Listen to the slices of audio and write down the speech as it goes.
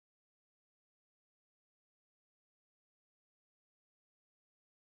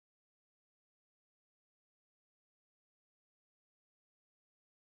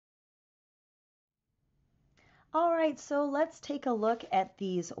All right, so let's take a look at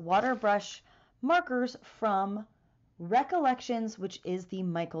these water brush markers from Recollections, which is the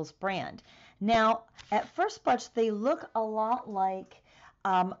Micheal's brand. Now, at first blush, they look a lot like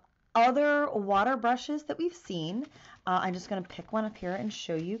other water brushes that we've seen. I'm just going to pick one up here and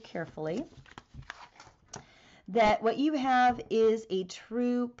show you carefully that what you have is a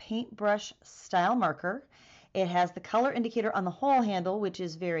true paintbrush style marker. It has the color indicator on the whole handle, which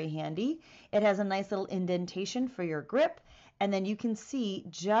is very handy. It has a nice little indentation for your grip, and then you can see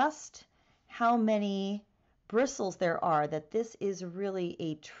just how many bristles there are, that this is really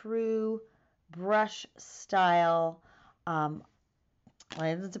a true brush style.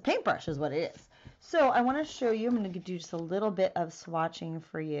 It's a paintbrush is what it is. So I want to show you, I'm going to do just a little bit of swatching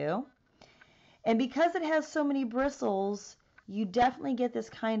for you. And because it has so many bristles, you definitely get this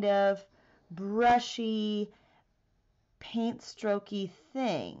kind of brushy, paint strokey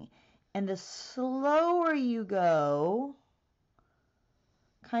thing. And the slower you go,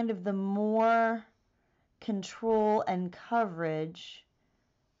 kind of the more control and coverage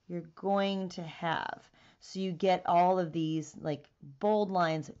you're going to have. So you get all of these like bold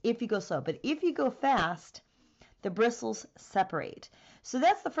lines if you go slow. But if you go fast, the bristles separate. So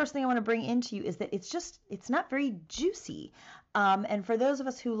that's the first thing I want to bring into you, is that it's not very juicy. And for those of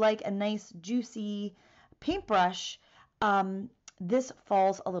us who like a nice juicy paintbrush, this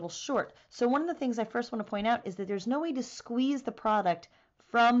falls a little short. So one of the things I first want to point out is that there's no way to squeeze the product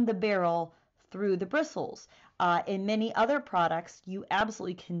from the barrel through the bristles. In many other products, you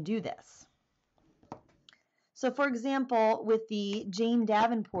absolutely can do this. So for example, with the Jane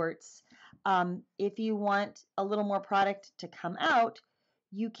Davenports, if you want a little more product to come out,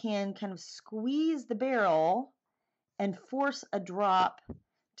 you can kind of squeeze the barrel and force a drop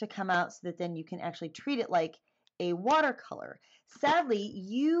to come out so that then you can actually treat it like a watercolor. Sadly,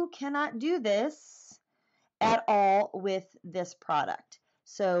 you cannot do this at all with this product.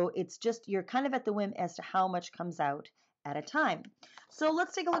 So it's just, you're kind of at the whim as to how much comes out at a time. So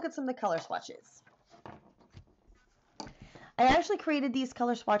let's take a look at some of the color swatches. I actually created these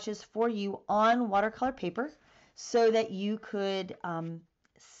color swatches for you on watercolor paper so that you could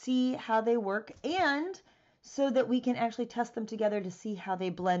see how they work, and so that we can actually test them together to see how they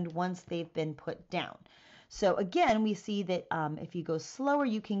blend once they've been put down. So again, we see that if you go slower,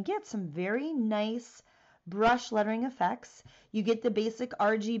 you can get some very nice brush lettering effects. You get the basic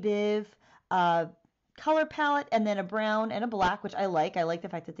RG Biv color palette, and then a brown and a black, which I like. I like the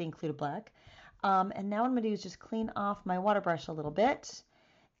fact that they include a black. And now what I'm going to do is just clean off my water brush a little bit,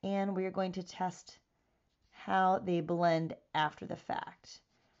 and we're going to test how they blend after the fact.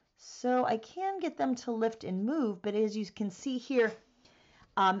 So I can get them to lift and move, but as you can see here,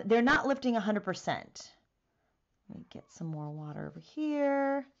 they're not lifting 100%. Let me get some more water over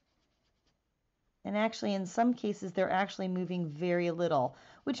here. And actually, in some cases, they're actually moving very little,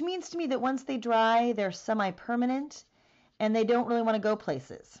 which means to me that once they dry, they're semi-permanent, and they don't really want to go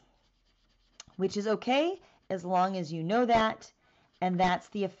places, which is okay as long as you know that, and that's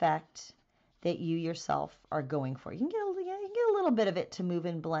the effect that you yourself are going for. You can get a little bit of it to move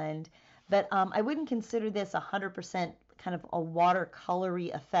and blend, but I wouldn't consider this 100% kind of a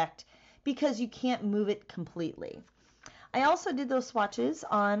watercolory effect because you can't move it completely. I also did those swatches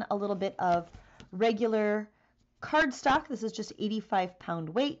on a little bit of regular cardstock. This is just 85-pound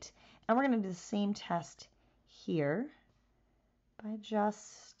weight, and we're going to do the same test here by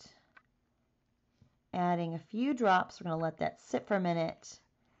just adding a few drops. We're going to let that sit for a minute.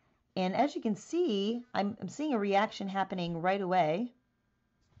 And as you can see, I'm seeing a reaction happening right away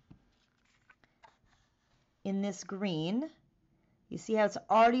in this green. You see how it's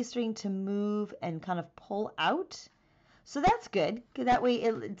already starting to move and kind of pull out? So that's good. That way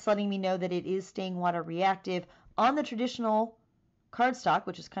it's letting me know that it is staying water reactive on the traditional cardstock,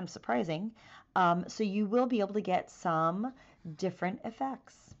 which is kind of surprising. So you will be able to get some different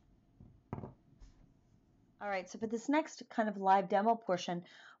effects. All right, so for this next kind of live demo portion,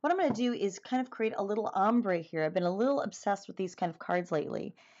 what I'm going to do is kind of create a little ombre here. I've been a little obsessed with these kind of cards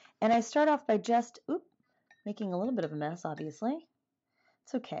lately. And I start off by just, making a little bit of a mess, obviously.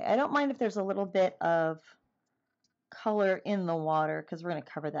 It's okay. I don't mind if there's a little bit of color in the water because we're going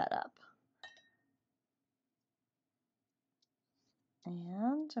to cover that up.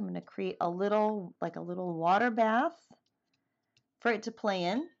 And I'm going to create a little, like a little water bath for it to play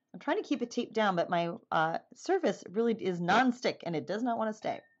in. I'm trying to keep it taped down, but my surface really is non-stick and it does not want to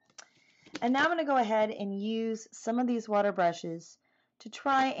stay. And now I'm going to go ahead and use some of these water brushes to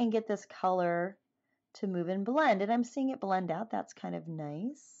try and get this color to move and blend. And I'm seeing it blend out. That's kind of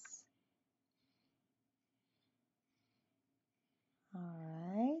nice. All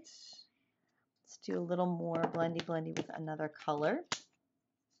right. Let's do a little more blendy with another color.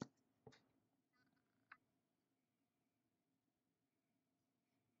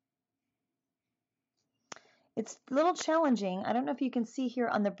 It's a little challenging. I don't know if you can see here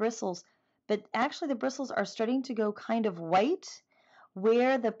on the bristles, but actually the bristles are starting to go kind of white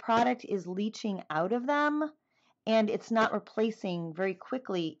where the product is leaching out of them, and it's not replacing very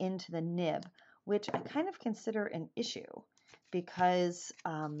quickly into the nib, which I kind of consider an issue because,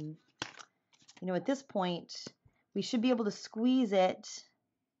 you know, at this point, we should be able to squeeze it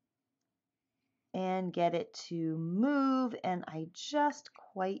and get it to move, and I just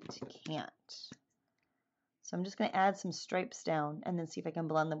quite can't. So I'm just going to add some stripes down and then see if I can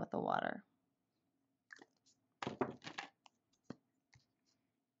blend them with the water.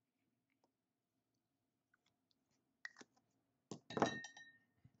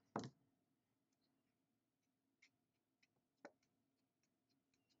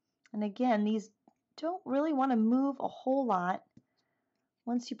 And again, these don't really want to move a whole lot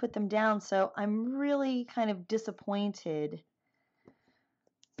once you put them down, so I'm really kind of disappointed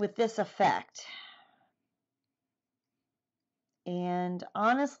with this effect. And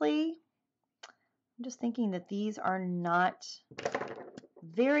honestly, I'm just thinking that these are not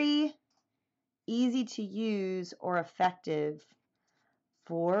very easy to use or effective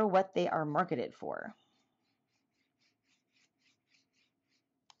for what they are marketed for.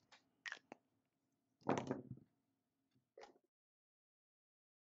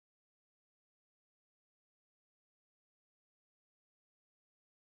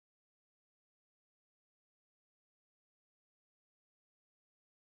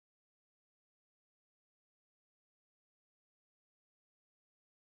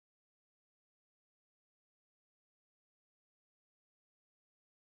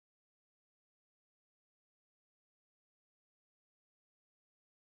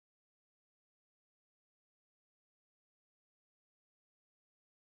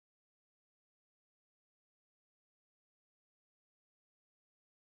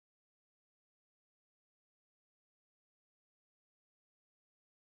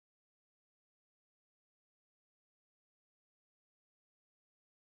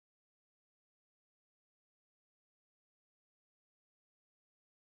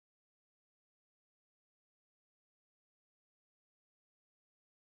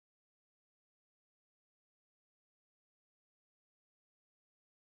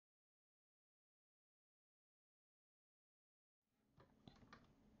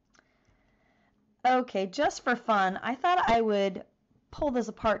 Okay, just for fun, I thought I would pull this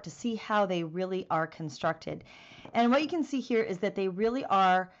apart to see how they really are constructed. And what you can see here is that they really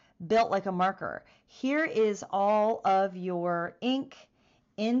are built like a marker. Here is all of your ink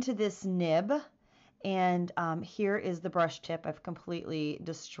into this nib, and here is the brush tip. I've completely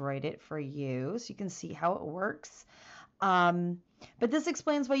destroyed it for you so you can see how it works. But this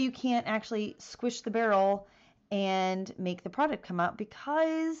explains why you can't actually squish the barrel and make the product come out,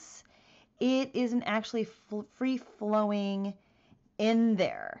 because it isn't actually free-flowing in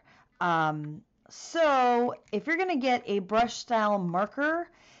there. So if you're going to get a brush style marker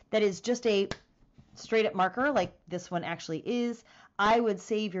that is just a straight up marker like this one actually is, I would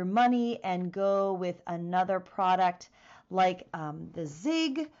save your money and go with another product like the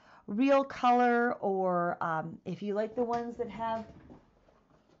Zig Real Color, or if you like the ones that have,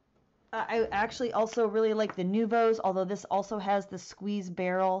 I actually also really like the Nouveaux, although this also has the squeeze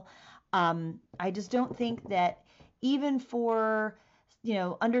barrel. I just don't think that even for, you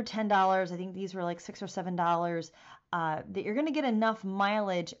know, under $10, I think these were like $6 or $7, that you're going to get enough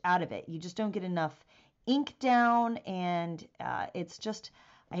mileage out of it. You just don't get enough ink down, and it's just,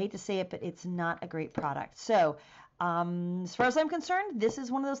 I hate to say it, but it's not a great product. So as far as I'm concerned, this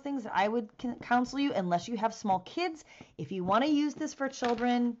is one of those things that I would counsel you, unless you have small kids. If you want to use this for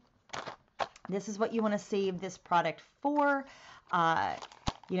children, this is what you want to save this product for.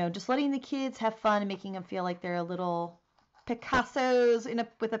 You know, just letting the kids have fun and making them feel like they're little Picassos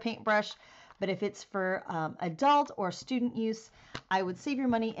with a paintbrush. But if it's for adult or student use, I would save your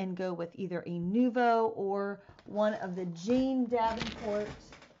money and go with either a Nouveau or one of the Jane Davenport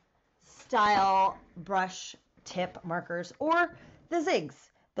style brush tip markers, or the Zigs.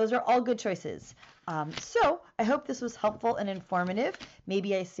 Those are all good choices. So I hope this was helpful and informative.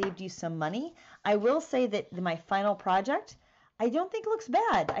 Maybe I saved you some money. I will say that my final project, I don't think it looks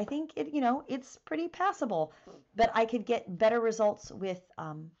bad. I think it, you know, it's pretty passable, but I could get better results with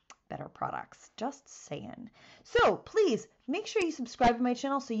better products. Just saying. So please make sure you subscribe to my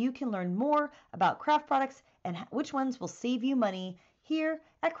channel so you can learn more about craft products and which ones will save you money here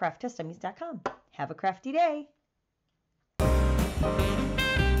at crafttestdummies.com. Have a crafty day.